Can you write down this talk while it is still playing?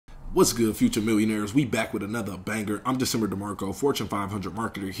What's good, future millionaires? We back with another banger. I'm DecemberDeMarco, Fortune 500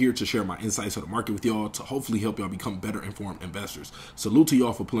 marketer, here to share my insights on the market with y'all to hopefully help y'all become better informed investors. Salute to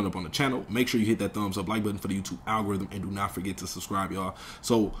y'all for pulling up on the channel. Make sure you hit that thumbs up, like button for the YouTube algorithm, and do not forget to subscribe, y'all.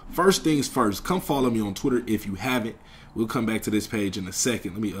 So first things first, come follow me on Twitter if you haven't. We'll come back to this page in a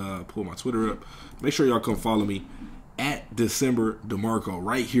second. Let me pull my Twitter up. Make sure y'all come follow me at DecemberDeMarco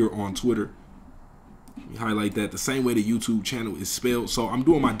right here on Twitter. Let me highlight that the same way the YouTube channel is spelled. So I'm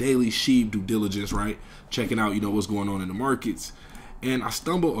doing my daily SHIB due diligence, right? Checking out, what's going on in the markets. And I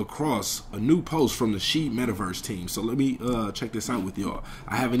stumbled across a new post from the SHIB metaverse team. So let me check this out with y'all.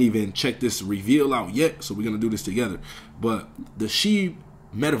 I haven't even checked this reveal out yet, so we're going to do this together. But the SHIB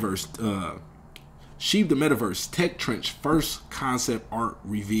metaverse, SHIB the Metaverse Tech Trench first concept art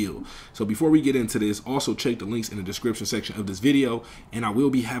reveal. So before we get into this, also check the links in the description section of this video, and I will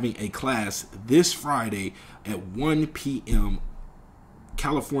be having a class this Friday at 1 p.m.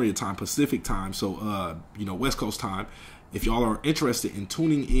 California time, Pacific time, so West Coast time. If y'all are interested in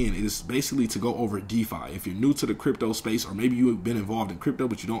tuning in, it is basically to go over DeFi. If you're new to the crypto space, or maybe you've been involved in crypto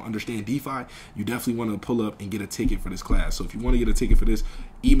but you don't understand DeFi, you definitely want to pull up and get a ticket for this class. So if you want to get a ticket for this,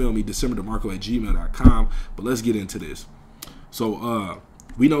 email me DecemberDeMarco@gmail.com. But let's get into this. So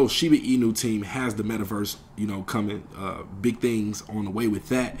we know SHIBA INU team has the metaverse, coming. Big things on the way with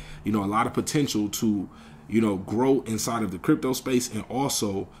that. A lot of potential to grow inside of the crypto space and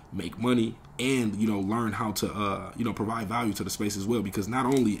also make money and, learn how to, provide value to the space as well. Because not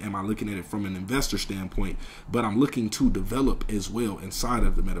only am I looking at it from an investor standpoint, but I'm looking to develop as well inside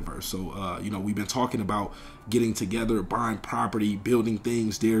of the metaverse. So, we've been talking about getting together, buying property, building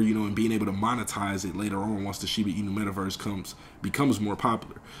things there, and being able to monetize it later on once the SHIBA INU metaverse becomes more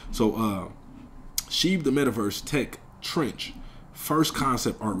popular. So, SHIB the Metaverse Tech Trench first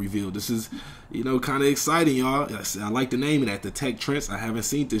concept art reveal. This is, kind of exciting, y'all. I like the name of that, the Tech Trench. I haven't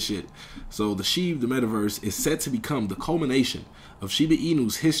seen this shit. So the SHIB the Metaverse is set to become the culmination of Shiba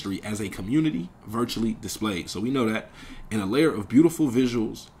Inu's history as a community virtually displayed. So we know that, and a layer of beautiful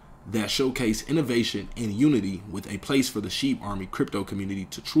visuals that showcase innovation and unity, with a place for the SHIB Army crypto community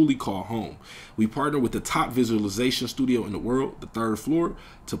to truly call home. We partner with the top visualization studio in the world, the Third Floor,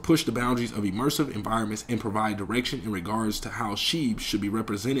 to push the boundaries of immersive environments and provide direction in regards to how SHIB should be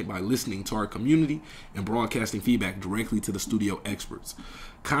represented by listening to our community and broadcasting feedback directly to the studio experts.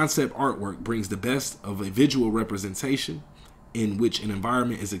 Concept artwork brings the best of a visual representation in which an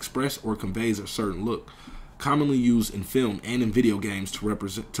environment is expressed or conveys a certain look, commonly used in film and in video games to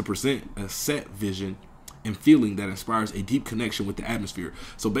present a set vision and feeling that inspires a deep connection with the atmosphere.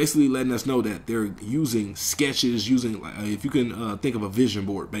 So basically letting us know that they're using sketches, if you can think of a vision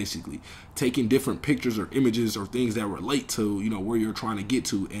board, basically taking different pictures or images or things that relate to where you're trying to get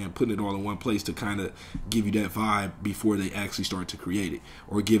to, and putting it all in one place to kind of give you that vibe before they actually start to create it,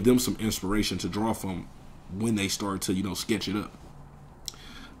 or give them some inspiration to draw from when they start to sketch it up.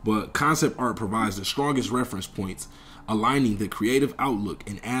 But concept art provides the strongest reference points, aligning the creative outlook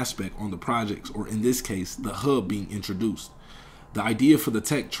and aspect on the projects, or in this case, the hub being introduced. The idea for the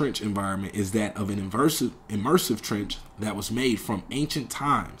Tech Trench environment is that of an immersive trench that was made from ancient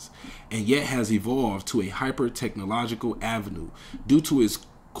times and yet has evolved to a hyper-technological avenue due to its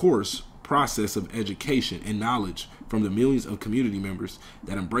coarse process of education and knowledge from the millions of community members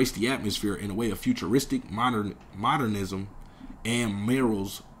that embrace the atmosphere in a way of futuristic modernism and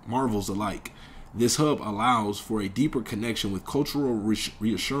marvels alike. This hub allows for a deeper connection with cultural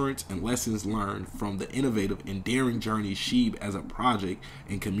reassurance and lessons learned from the innovative and daring journey SHIB as a project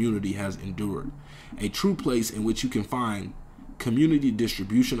and community has endured. A true place in which you can find community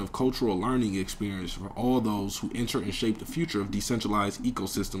distribution of cultural learning experience for all those who enter and shape the future of decentralized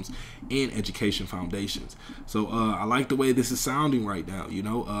ecosystems and education foundations. So I like the way this is sounding right now.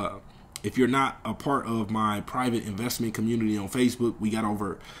 If you're not a part of my private investment community on Facebook, we got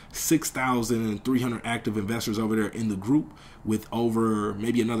over 6,300 active investors over there in the group, with over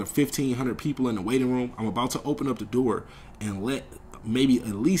maybe another 1,500 people in the waiting room. I'm about to open up the door and let maybe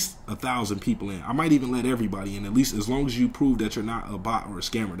at least 1,000 people in. I might even let everybody in, at least as long as you prove that you're not a bot or a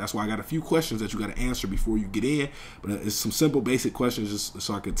scammer. That's why I got a few questions that you got to answer before you get in. But it's some simple basic questions just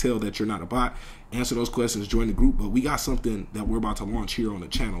so I can tell that you're not a bot. Answer those questions, join the group. But we got something that we're about to launch here on the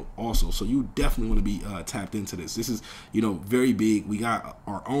channel also, so you definitely want to be tapped into this. This is very big. We got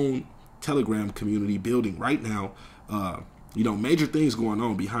our own Telegram community building right now. Major things going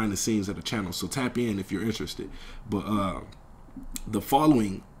on behind the scenes of the channel, so tap in if you're interested. But the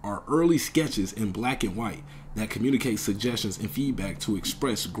following are early sketches in black and white that communicate suggestions and feedback to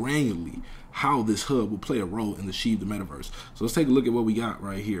express granularly how this hub will play a role in the SHIB, the metaverse. So let's take a look at what we got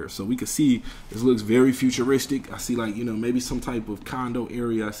right here. So we can see this looks very futuristic. I see, like, you know, maybe some type of condo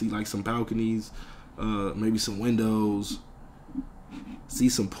area. I see like some balconies, maybe some windows. See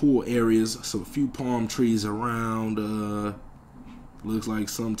some pool areas, some few palm trees around. Looks like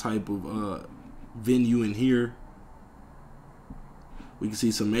some type of venue in here. We can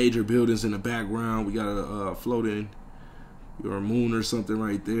see some major buildings in the background. We got a floating or moon or something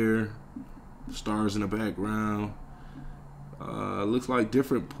right there. Stars in the background. Looks like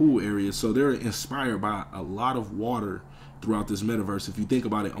different pool areas. So they're inspired by a lot of water throughout this metaverse. If you think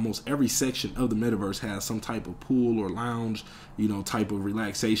about it, almost every section of the metaverse has some type of pool or lounge, you know, type of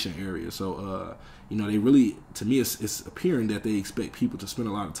relaxation area. So, you know, they really, to me, it's appearing that they expect people to spend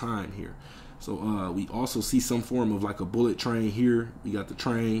a lot of time here. So we also see some form of like a bullet train here. We got the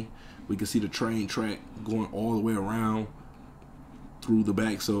train. We can see the train track going all the way around through the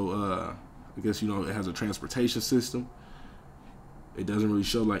back. So I guess, you know, it has a transportation system. It doesn't really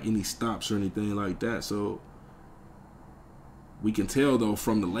show like any stops or anything like that. So we can tell, though,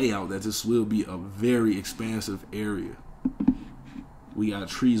 from the layout that this will be a very expansive area. We got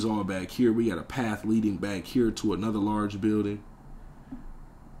trees all back here. We got a path leading back here to another large building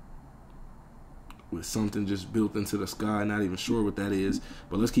with something just built into the sky. Not even sure what that is,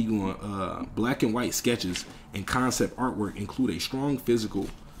 but let's keep going. Black and white sketches and concept artwork include a strong physical,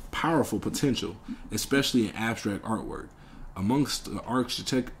 powerful potential, especially in abstract artwork. Amongst the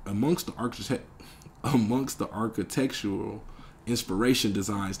architectural inspiration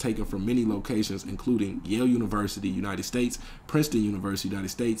designs taken from many locations, including Yale University, United States, Princeton University, United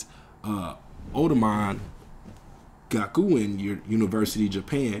States, Otoman Gakuin University,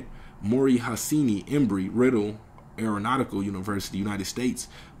 Japan, Mori Hasini Embry Riddle Aeronautical University, United States,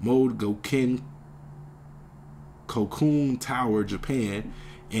 Mode Goken Cocoon Tower, Japan,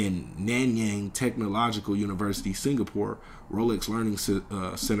 and Nanyang Technological University, Singapore, Rolex Learning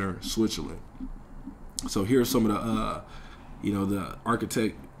Center, Switzerland. So here's some of the you know, the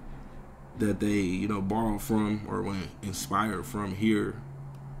architect that they, you know, borrowed from or were inspired from here.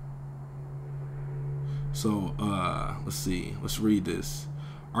 So let's see, let's read this.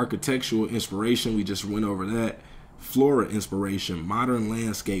 Architectural inspiration, we just went over that. Flora inspiration, modern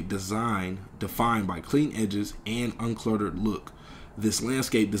landscape design defined by clean edges and uncluttered look. This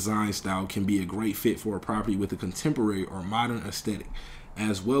landscape design style can be a great fit for a property with a contemporary or modern aesthetic,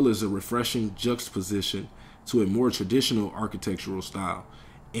 as well as a refreshing juxtaposition to a more traditional architectural style.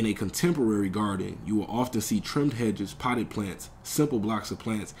 In a contemporary garden, you will often see trimmed hedges, potted plants, simple blocks of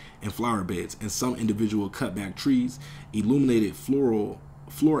plants, and flower beds, and some individual cut-back trees, illuminated floor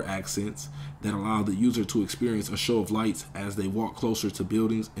accents that allow the user to experience a show of lights as they walk closer to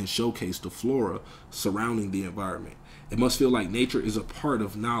buildings and showcase the flora surrounding the environment. It must feel like nature is a part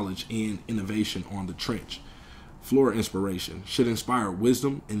of knowledge and innovation on the trench. Flora inspiration should inspire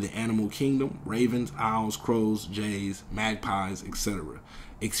wisdom in the animal kingdom: ravens, owls, crows, jays, magpies, etc.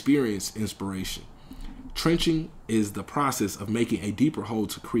 Experience inspiration. Trenching is the process of making a deeper hole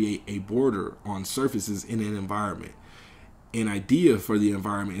to create a border on surfaces in an environment. An idea for the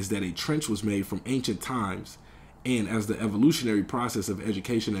environment is that a trench was made from ancient times, and as the evolutionary process of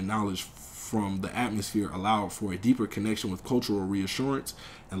education and knowledge from the atmosphere allowed for a deeper connection with cultural reassurance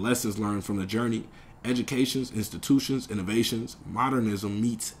and lessons learned from the journey, educations, institutions, innovations, modernism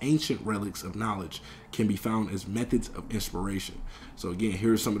meets ancient relics of knowledge can be found as methods of inspiration. So again,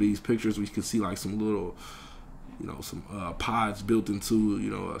 here's some of these pictures. We can see like some little, you know, some pods built into,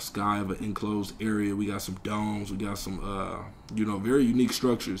 you know, a sky of an enclosed area. We got some domes. We got some, you know, very unique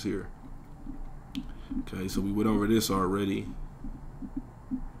structures here. Okay, so we went over this already.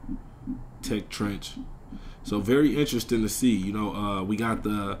 Tech trench. So very interesting to see. You know,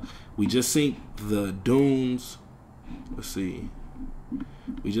 we just seen the dunes. Let's see.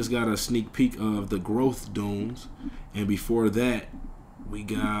 We just got a sneak peek of the growth dunes, and before that, we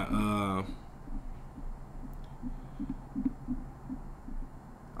got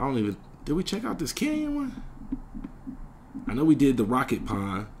did we check out this canyon one? I know we did the rocket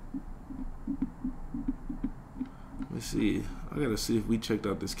pond. Let's see. I gotta see if we checked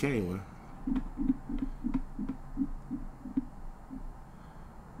out this canyon one.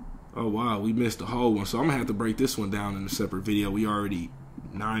 Oh wow, we missed the whole one. So I'm gonna have to break this one down in a separate video. We already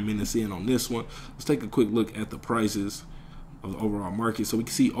 9 minutes in on this one. Let's take a quick look at the prices of the overall market. So we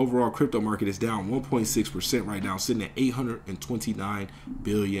can see overall crypto market is down 1.6% right now, sitting at $829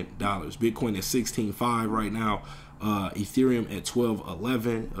 billion. Bitcoin at 16.5 right now. Ethereum at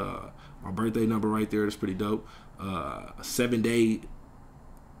 12.11. My birthday number right there. That's pretty dope. 7-day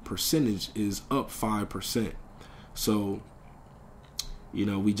percentage is up 5%. So, you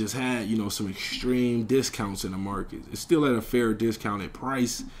know, we just had, you know, some extreme discounts in the market. It's still at a fair discounted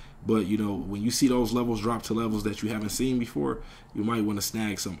price, but, you know, when you see those levels drop to levels that you haven't seen before, you might want to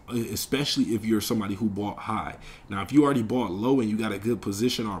snag some, especially if you're somebody who bought high. Now, if you already bought low and you got a good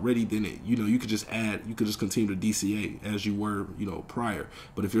position already, then you know, you could just continue to DCA as you were, you know, prior.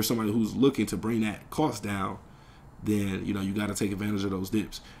 But if you're somebody who's looking to bring that cost down, then, you know, you got to take advantage of those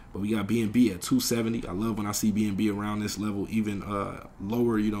dips. But we got BNB at 270. I love when I see BNB around this level. Even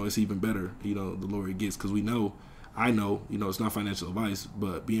lower, you know, it's even better, you know, the lower it gets, because I know, you know, it's not financial advice,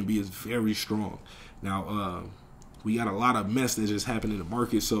 but BNB is very strong. Now, we got a lot of mess that just happened in the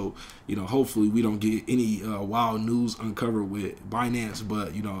market, so, you know, hopefully we don't get any wild news uncovered with Binance,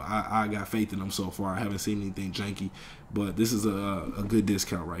 but, you know, I got faith in them so far. I haven't seen anything janky, but this is a good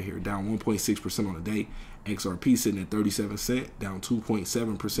discount right here, down 1.6% on the day. XRP sitting at 37 cents, down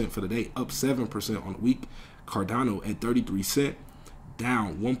 2.7% for the day, up 7% on the week. Cardano at 33 cents,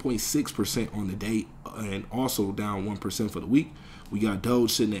 down 1.6% on the day, and also down 1% for the week. We got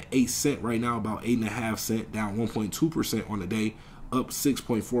Doge sitting at 8 cents right now, about 8.5 cents, down 1.2% on the day, up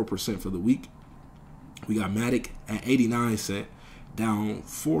 6.4% for the week. We got Matic at 89 cents, down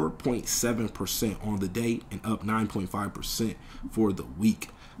 4.7% on the day, and up 9.5% for the week.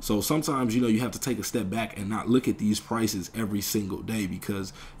 So sometimes, you know, you have to take a step back and not look at these prices every single day,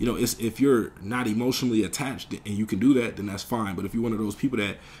 because, you know, if you're not emotionally attached and you can do that, then that's fine. But if you're one of those people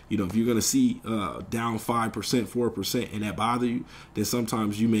that, you know, if you're going to see down 5%, 4% and that bother you, then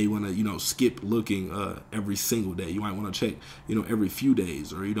sometimes you may want to, you know, skip looking every single day. You might want to check, you know, every few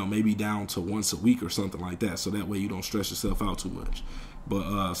days, or, you know, maybe down to once a week or something like that. So that way you don't stress yourself out too much. But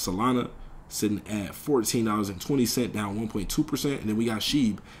Solana sitting at $14.20, down 1.2%. And then we got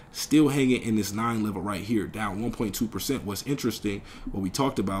SHIB still hanging in this 9 level right here, down 1.2%. What's interesting, what we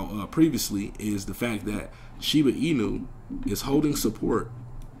talked about previously, is the fact that SHIBA INU is holding support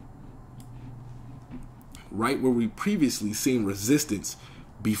right where we previously seen resistance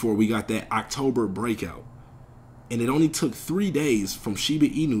before we got that October breakout. And it only took 3 days from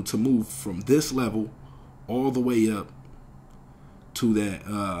SHIBA INU to move from this level all the way up to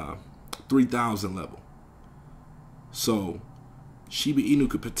that 3,000 level. So SHIBA INU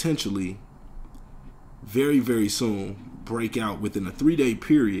could potentially very, very soon break out within a 3-day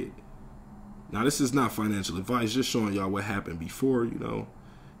period. Now, this is not financial advice, just showing y'all what happened before. You know,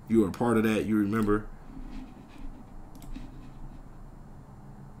 if you were a part of that, you remember.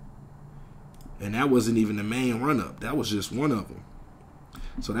 And that wasn't even the main run up. That was just one of them.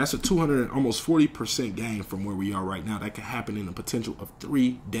 So that's a 200, almost 40% gain from where we are right now. That could happen in a potential of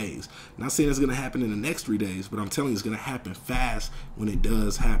 3 days. I'm not saying it's going to happen in the next 3 days, but I'm telling you it's going to happen fast when it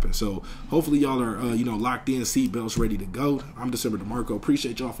does happen. So hopefully y'all are, you know, locked in, seatbelts ready to go. I'm DecemberDeMarco.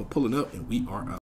 Appreciate y'all for pulling up, and we are out.